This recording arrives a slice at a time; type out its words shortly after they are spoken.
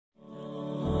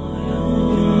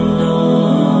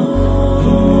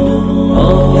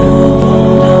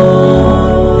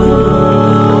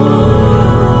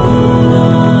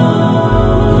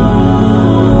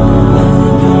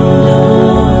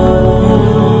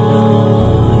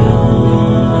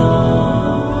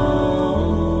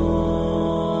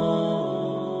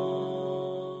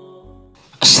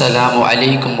السلام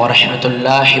عليكم ورحمة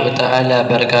الله وتعالى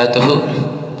وبركاته.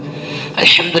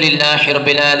 الحمد لله رب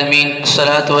العالمين،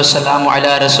 الصلاة والسلام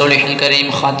على رسوله الكريم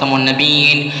خاتم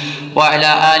النبيين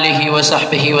وعلى آله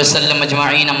وصحبه وسلم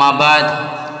أجمعين. ما بعد،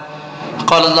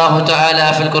 قال الله تعالى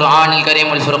في القرآن الكريم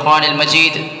والفرقان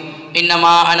المجيد: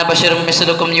 إنما أنا بشر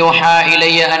مثلكم يوحى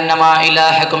إلي أنما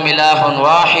إلهكم إله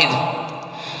واحد.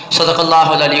 صدق الله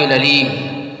العلي العليم.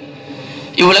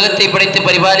 இவ்வுலகத்தை படைத்து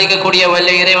பரிபாலிக்கக்கூடிய வல்ல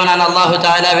இறைவனான அல்லாஹு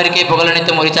தஆலாவிற்கே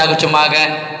புகழனைத்தும் உரித்தாகச்சுமாக,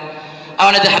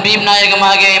 அவனது ஹபீப்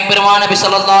நாயகமாக எம்பெருமான் நபி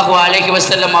ஸல்லல்லாஹு அலைஹி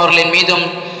வஸல்லம் அவர்களின் மீதும்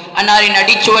அன்னாரின்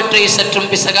அடிச்சுவற்றை சற்றும்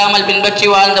பிசகாமல் பின்பற்றி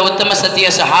வாழ்ந்த உத்தம சத்திய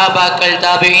சஹாபாக்கள்,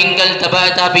 தாபிஈன்கள், தபா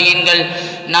தாபிஈன்கள்,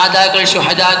 நாதாக்கள்,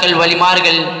 ஷுஹதாக்கள்,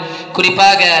 வலிமார்கள்,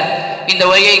 குறிப்பாக இந்த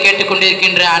உரையை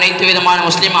கேட்டுக்கொண்டிருக்கின்ற அனைத்து விதமான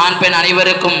முஸ்லிம் ஆண் பெண்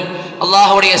அனைவருக்கும்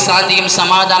அல்லாஹுடைய சாந்தியும்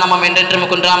சமாதானமும் என்றென்றும்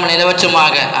குன்றாமல்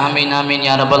நிலவற்றுமாக. ஆமீன் ஆமீன்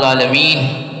யா ரப்பல் ஆலமீன்.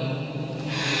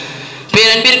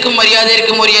 பேரன்பிற்கும்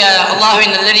மரியாதைக்கும் உரிய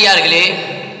அல்லாஹ்வின் நல்லடியார்களே,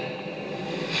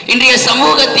 இன்றைய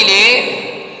சமூகத்திலே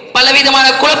பலவிதமான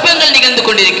குழப்பங்கள் நிகழ்ந்து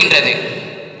கொண்டிருக்கின்றது.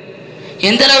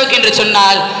 எந்த அளவுக்கு என்று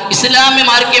சொன்னால், இஸ்லாமிய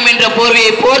மார்க்கம் என்ற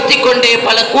போர்வையை போர்த்தி கொண்டு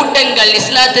பல கூட்டங்கள்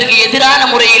இஸ்லாத்திற்கு எதிரான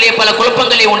முறையிலே பல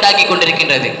குழப்பங்களை உண்டாக்கி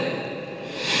கொண்டிருக்கின்றது.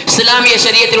 இஸ்லாமிய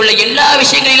ஷரியத்தில் உள்ள எல்லா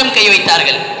விஷயங்களிலும் கை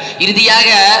வைத்தார்கள். இறுதியாக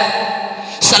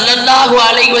ஸல்லல்லாஹு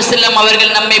அலைஹி வஸல்லம்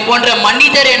அவர்கள் நம்மை போன்ற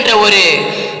மனிதர் என்ற ஒரு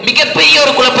மிகப்பெரிய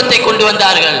ஒரு குழப்பத்தை கொண்டு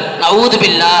வந்தார்கள். நஊது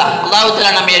பில்லாஹ், அல்லாஹ்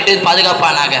தஆலா நம்மை எடுத்து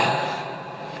பாதுகாப்பானாக.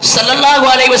 ஸல்லல்லாஹு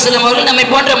அலைஹி வஸல்லம் அவர்கள் நம்மை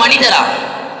போன்ற மனிதரா?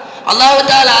 அல்லாஹ்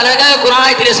தஆலா அழகாக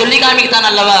குர்ஆனிலே சொல்லி காமித்தான்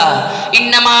அல்லவா,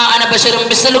 இன்னமா அன பஷரும்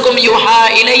மிஸ்லுக்கும் யூஹா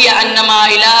இலைய அன்னமா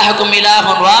இலாஹுக்கும்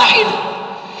இலாஹுன் வாஹித்.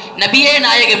 நபியே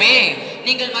நாயகமே,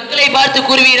 நீங்கள் மக்களை பார்த்து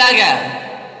கூறுவீராக,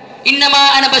 இன்னமா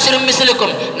அன பஷரும்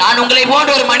மிஸ்லுக்கும், நான் உங்களை போன்ற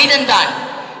ஒரு மனிதன் தான்.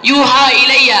 யூஹா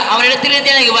இலைய,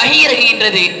 அவனிடத்திலிருந்து எனக்கு வஹி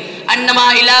இறங்குகின்றது. அன்னமா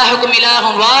இலாஹுக்கும்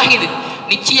இலாஹுன் வாஹித்,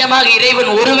 நிச்சயமாக இறைவன்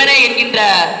ஒருவனே என்கின்ற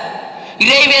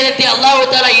இறைவேதத்தை அல்லாஹ்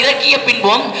தஆலா இறக்கிய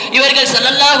பின்பும் இவர்கள்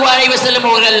ஸல்லல்லாஹு அலைஹி வஸல்லம்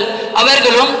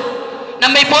அவர்களும்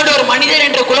நம்மை போன்ற ஒரு மனிதர்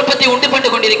என்ற குழப்பத்தை உண்டு பண்ணி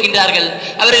கொண்டிருக்கின்றார்கள்.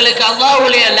 அவர்களுக்கு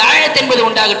அல்லாஹ்வுடைய லஅனத் என்பது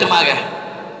உண்டாகட்டுமாக.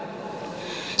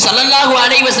 ஸல்லல்லாஹு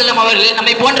அலைஹி வஸல்லம் அவர்கள்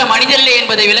நம்மை போன்ற மனிதர்களே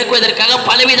என்பதை விளக்குவதற்காக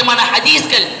பலவிதமான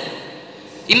ஹதீஸ்கள்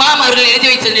இமாம் அவர்கள் எழுதி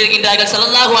வைத்திருக்கின்றார்கள்.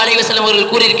 ஸல்லல்லாஹு அலைஹி வஸல்லம்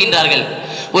அவர்கள் கூறியிருக்கின்றார்கள்,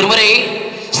 ஒருமுறை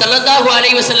ஸல்லல்லாஹு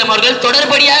அலைஹி வஸல்லம் அவர்கள்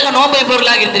தொடர்படியாக நோன்பை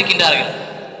பொருளாக இருந்திருக்கின்றார்கள்.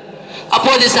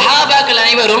 அப்போது சஹாபாக்கள்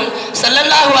அனைவரும்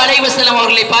ஸல்லல்லாஹு அலைஹி வஸல்லம்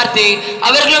அவர்களை பார்த்து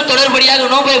அவர்களும் தொடர்படியாக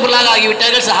நோன்பை பொருளாக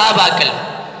ஆகிவிட்டார்கள். சஹாபாக்கள்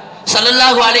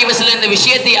ஸல்லல்லாஹு அலைஹி வஸல்லம் இந்த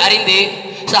விஷயத்தை அறிந்து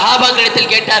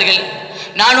சஹாபாக்களிடத்தில் கேட்டார்கள்,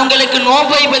 நான் உங்களுக்கு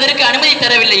நோன்பு வைப்பதற்கு அனுமதி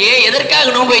தரவில்லையே,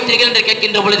 எதற்காக நோன்பு வைத்தீர்கள் என்று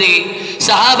கேட்கின்ற பொழுது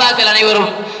சஹாபாக்கள் அனைவரும்,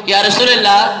 யா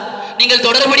ரசூலல்லாஹ், நீங்கள்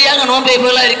தொடர்படியாக நோன்பு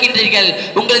வைப்பவர்களாக இருக்கின்றீர்கள்,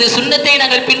 உங்களது சுன்னத்தை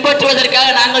நாங்கள் பின்பற்றுவதற்காக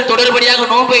நாங்கள் தொடர்படியாக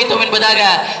நோன்பு வைத்தோம் என்பதாக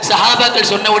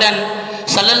சஹாபாக்கள் சொன்னவுடன்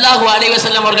ஸல்லல்லாஹு அலைஹி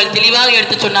வஸல்லம் அவர்கள் தெளிவாக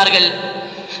எடுத்து சொன்னார்கள்,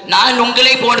 நான்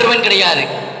உங்களை போன்றவன் கிடையாது.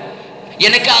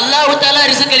 எனக்கு அல்லாஹ் தஆலா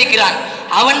ரிஸ்க் அளிக்கிறான்,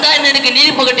 அவன் தான் எனக்கு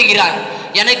நீர் புகட்டுகிறான்.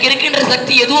 எனக்கு இருக்கின்ற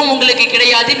சக்தி எதுவும் உங்களுக்கு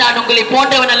கிடையாது. நான் உங்களை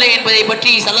போன்றவன் அல்ல என்பதை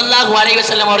பற்றி ஸல்லல்லாஹு அலைஹி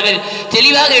வஸல்லம் அவர்கள்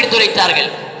தெளிவாக எடுத்துரைத்தார்கள்.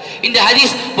 இந்த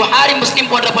ஹதீஸ் புகாரி, முஸ்லிம்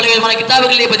போன்ற பலவிதமான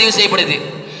கிதாபுகளிலே பதிவு செய்யப்படுது.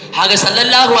 ஆக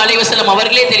ஸல்லல்லாஹு அலைஹி வஸல்லம்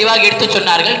அவர்களே தெளிவாக எடுத்து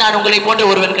சொன்னார்கள், நான் உங்களை போன்ற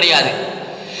ஒருவன் கிடையாது.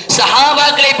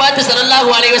 சஹாபாக்களை பார்த்து ஸல்லல்லாஹு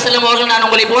அலைஹி வஸல்லம் அவர்கள் நான்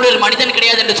உங்களை போன்ற ஒரு மனிதன்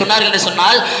கிடையாது என்று சொன்னார்கள் என்று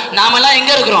சொன்னால், நாமெல்லாம்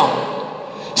எங்க இருக்கிறோம்?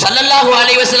 ஸல்லல்லாஹு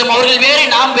அலைஹி வஸல்லம் அவர்கள் வேறு,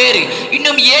 நாம் வேறு.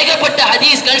 இன்னும் ஏகப்பட்ட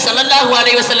ஹதீஸ்கள் ஸல்லல்லாஹு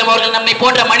அலைஹி வஸல்லம் அவர்கள் நம்மை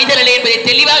போன்ற மனிதர்களே என்பதை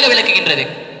தெளிவாக விளக்குகின்றது.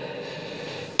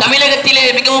 தமிழகத்திலே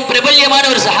மிகவும் பிரபல்யமான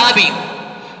ஒரு சஹாபி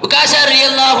உகாஷா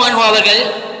ரலியல்லாஹு அன்ஹு அவர்கள்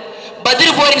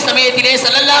பத்ர் போரின் சமயத்திலே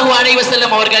ஸல்லல்லாஹு அலைஹி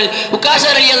வஸல்லம் அவர்கள்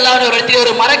உகாஷா ரலியல்லாஹு அன்ஹு அவரிடத்தில்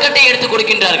ஒரு மரக்கட்டை எடுத்து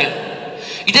கொடுக்கின்றார்கள்.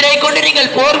 இதனை கொண்டு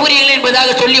நீங்கள் போர் புரியுங்கள்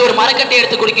என்பதாக சொல்லி ஒரு மரக்கட்டை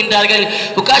எடுத்து கொடுக்கின்றார்கள்.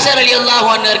 உகாஷா ரலியல்லாஹு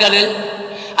அன்ஹு அவர்கள்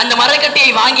அந்த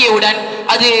மரக்கட்டையை வாங்கியவுடன்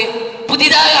அது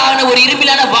புதிதாக ஆன ஒரு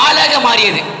இரும்பிலான வாளாக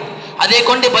மாறியது. அதை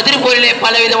கொண்டு பத்ர் போரிலே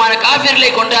பல விதமான காஃபிர்களை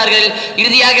கொன்றார்கள்.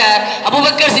 இறுதியாக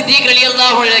அபூபக்கர் சித்திக்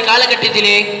ரலியல்லாஹு அன்ஹு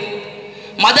காலகட்டத்திலே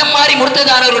மதம் மாறி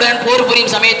முர்த்ததானவருடன் போர்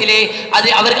புரியும் சமயத்திலே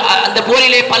அந்த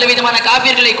போரிலே பலவிதமான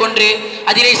காஃபிர்களை கொன்று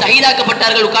அதிலே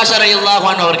ஷஹீதாக்கப்பட்டார்கள் உகாஷா ரலியல்லாஹு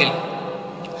அன்ஹு அவர்கள்.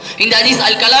 இந்த ஹதீஸ்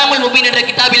அல் கலாமுல் முபீன் என்ற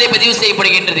கிதாபிலே பதிவு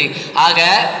செய்யப்படுகின்றது. ஆக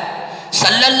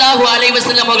ஸல்லல்லாஹு அலைஹி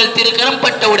வஸல்லம் அவர்கள் திருக்கரம்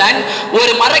பட்டவுடன்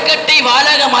ஒரு மரக்கட்டை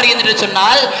வாளாக மாறியது என்று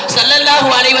சொன்னால், ஸல்லல்லாஹு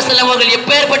அலைஹி வஸல்லம் அவர்கள்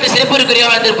எப்பேற்பட்ட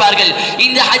சிறப்புக்குரியவராக இருந்திருப்பார்கள்.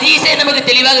 இந்த ஹதீஸே நமக்கு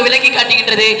தெளிவாக விளக்கி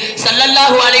காட்டுகின்றது,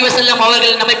 ஸல்லல்லாஹு அலைஹி வஸல்லம்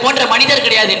அவர்கள் நம்மை போன்ற மனிதர்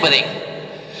கிடையாது என்பதை.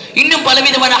 இன்னும்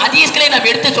பலவிதமான ஹதீஸ்களை நாம்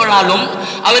எடுத்து சொன்னாலும்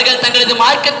அவர்கள் தங்களது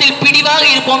மார்க்கத்தில் பிடிவாக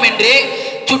இருப்போம் என்று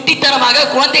சுட்டித்தனமாக,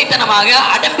 குழந்தைத்தனமாக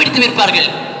அடம் பிடித்து விற்பார்கள்.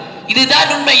 இதுதான்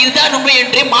உண்மை, இதுதான் உண்மை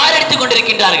என்று மாரடித்துக்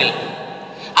கொண்டிருக்கின்றார்கள்.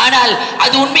 ஆனால்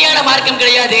அது உண்மையான மார்க்கம்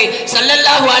கிடையாது.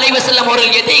 ஸல்லல்லாஹு அலைஹி வஸல்லம்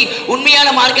அவர்கள் எதை உண்மையான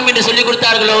மார்க்கம் என்று சொல்லிக்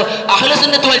கொடுத்தார்களோ, அஹ்லு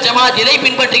சுன்னத் வல் ஜமாத் எதை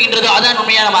பின்பற்றுகின்றதோ அதான்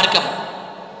உண்மையான மார்க்கம்.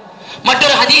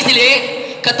 மற்றொரு ஹதீஸிலே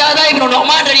கத்தாதா இப்னு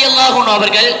நுஅமான் ரலியல்லாஹு அன்ஹு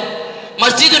அவர்கள்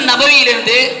மஸ்ஜிதுன்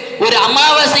நபவியிலிருந்து ஒரு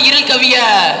அமாவாசை இருள் கவிய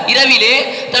இரவிலே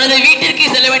தனது வீட்டிற்கு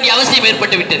செல்ல வேண்டிய அவசியம்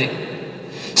ஏற்பட்டு விட்டது.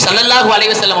 ஸல்லல்லாஹு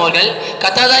அலைஹி வஸல்லம் அவர்கள்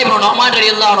கத்தாதா இப்னு நுஅமான்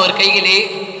ரலியல்லாஹு அன்ஹு கையிலே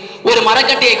ஒரு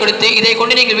மரக்கட்டையை கொடுத்து, இதை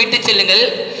கொண்டு நீங்கள் வீட்டுக்கு செல்லுங்கள்,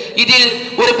 இதில்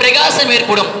ஒரு பிரகாசம்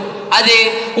ஏற்படும், அது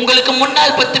உங்களுக்கு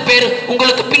முன்னால் 10 பேர்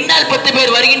உங்களுக்கு பின்னால் 10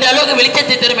 பேர் வருகின்ற அளவுக்கு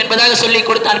வெளிச்சத்தை தரும் என்பதாக சொல்லி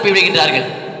கொடுத்து அனுப்பிவிடுகின்றார்கள்.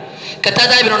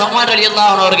 கத்தாதா இப்னு நுஅமான்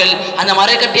ரலியல்லாஹு அன்ஹு அவர்கள் அந்த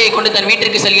மரக்கட்டையை கொண்டு தன்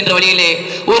வீட்டிற்கு செல்கின்ற வழியிலே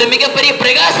ஒரு மிகப்பெரிய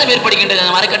பிரகாசம் ஏற்படுகின்றது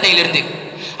அந்த மரக்கட்டையிலிருந்து.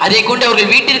 அதை கொண்டு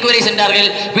அவர்கள் வீட்டிற்கு வரை சென்றார்கள்.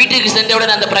 வீட்டிற்கு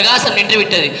சென்றவுடன் அந்த பிரகாசம் நின்று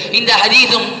விட்டது. இந்த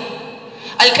ஹதீஸும்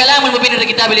அல் கலாமுல் முபீன் என்ற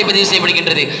கிதாபிலே பதிவு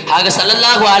செய்யப்படுகின்றது. ஆக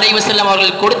ஸல்லல்லாஹு அலைஹி வஸல்லம்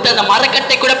அவர்கள் கொடுத்த அந்த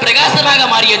மரக்கட்டை கூட பிரகாசமாக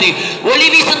மாறியது. ஒளி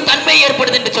வீசும் தன்மை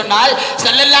ஏற்படுது என்று சொன்னால்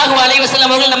ஸல்லல்லாஹு அலைஹி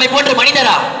வஸல்லம் அவர்கள் நம்மை போன்ற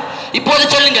மனிதரா? இப்போது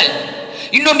சொல்லுங்கள்.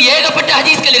 இன்னும் ஏகப்பட்ட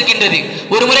ஹதீஸ்கள் இருக்கின்றது.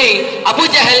 ஒரு முறை அபூ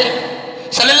ஜஹல்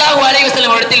ஸல்லல்லாஹு அலைஹி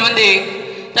வஸல்லம் இடத்தில் வந்து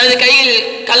தனது கையில்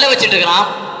கல்லை வச்சுட்டு இருக்கிறான்.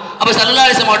 அப்போ ஸல்லல்லாஹு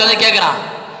அலைஹி வஸல்லம் வந்து கேட்குறான்,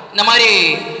 இந்த மாதிரி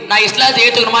நான் இஸ்லாத்தை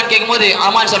ஏற்றுக்கணுமான்னு கேட்கும்போது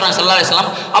ஆமான்னு சொல்கிறான் ஸல்லல்லாஹு அலைஹி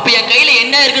வஸல்லம். அப்போ என் கையில்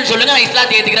என்ன இருக்குன்னு சொல்லுங்க, நான்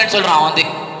இஸ்லாத்தை ஏற்றுக்கிறேன்னு சொல்கிறான். அவன் வந்து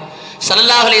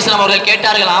ஸல்லல்லாஹு அலைஹி வஸல்லம் அவர்கள்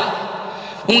கேட்டார்களாம்,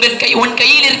 உன்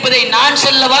கையில் இருப்பதை நான்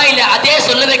சொல்லவா இல்லை அதே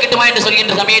சொல்ல வைக்கட்டுமா என்று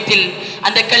சொல்கின்ற சமயத்தில்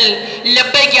அந்த கல்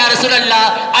லப்பைக் யா ரசூலல்லாஹ்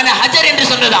அன ஹஜர் என்று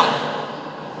சொன்னதாம்.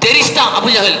 தெரிஸ்தான் அபூ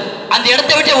ஜஹல், அந்த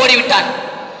இடத்தை விட்டு ஓடிவிட்டான்.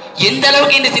 எந்த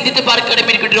அளவுக்கு என்று சிந்தித்து பார்க்க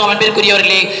கடமையிருக்கின்றோம்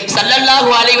அன்பிற்குரியவர்களே. ஸல்லல்லாஹு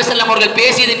அலைஹி வஸல்லம் அவர்கள்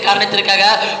பேசியதன் காரணத்திற்காக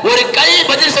ஒரு கல்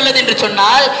பதில் சொல்லுது என்று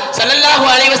சொன்னால் ஸல்லல்லாஹு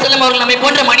அலைஹி வஸல்லம் அவர்கள் நம்மை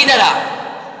போன்ற மனிதரா?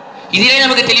 இதிலே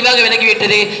நமக்கு தெளிவாக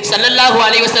விளங்கிவிட்டது ஸல்லல்லாஹு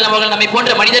அலைஹி வஸல்லம் அவர்கள் நம்மை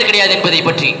போன்ற மனிதர் கிடையாது என்பதை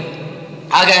பற்றி.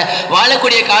 ஆக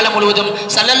வாழக்கூடிய காலம் முழுவதும்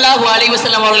ஸல்லல்லாஹு அலைஹி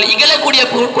வஸல்லம் அவர்கள் இகழக்கூடிய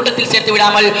கூட்டத்தில் சேர்த்து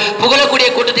விடாமல் புகழக்கூடிய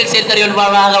கூட்டத்தில்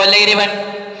சேர்த்தறிவாக வல்ல இறைவன்.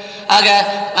 ஆக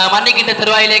மன்னிக்கின்ற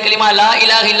தருவாயிலே கலிமா லா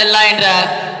இலாஹ இல்லல்லாஹ் என்ற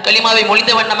கலிமாவை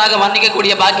மொழிந்த வண்ணமாக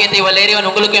மன்னிக்கக்கூடிய பாக்கியத்தை வல்ல இறைவன்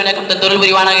உங்களுக்கும் எனக்கும் தந்தருள்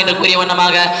புரிவானாக என்று கூறிய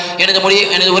வண்ணமாக எனது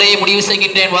உரையை முடிவு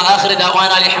செய்கின்றேன். வ ஆகிரு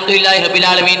தஅவானா அல்ஹம்துலில்லாஹி ரப்பில்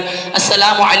ஆலமீன்.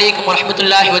 அஸ்ஸலாமு அலைக்கும்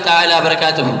வரஹ்மத்துல்லாஹி வ தஆலா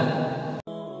வபரகாத்துஹு.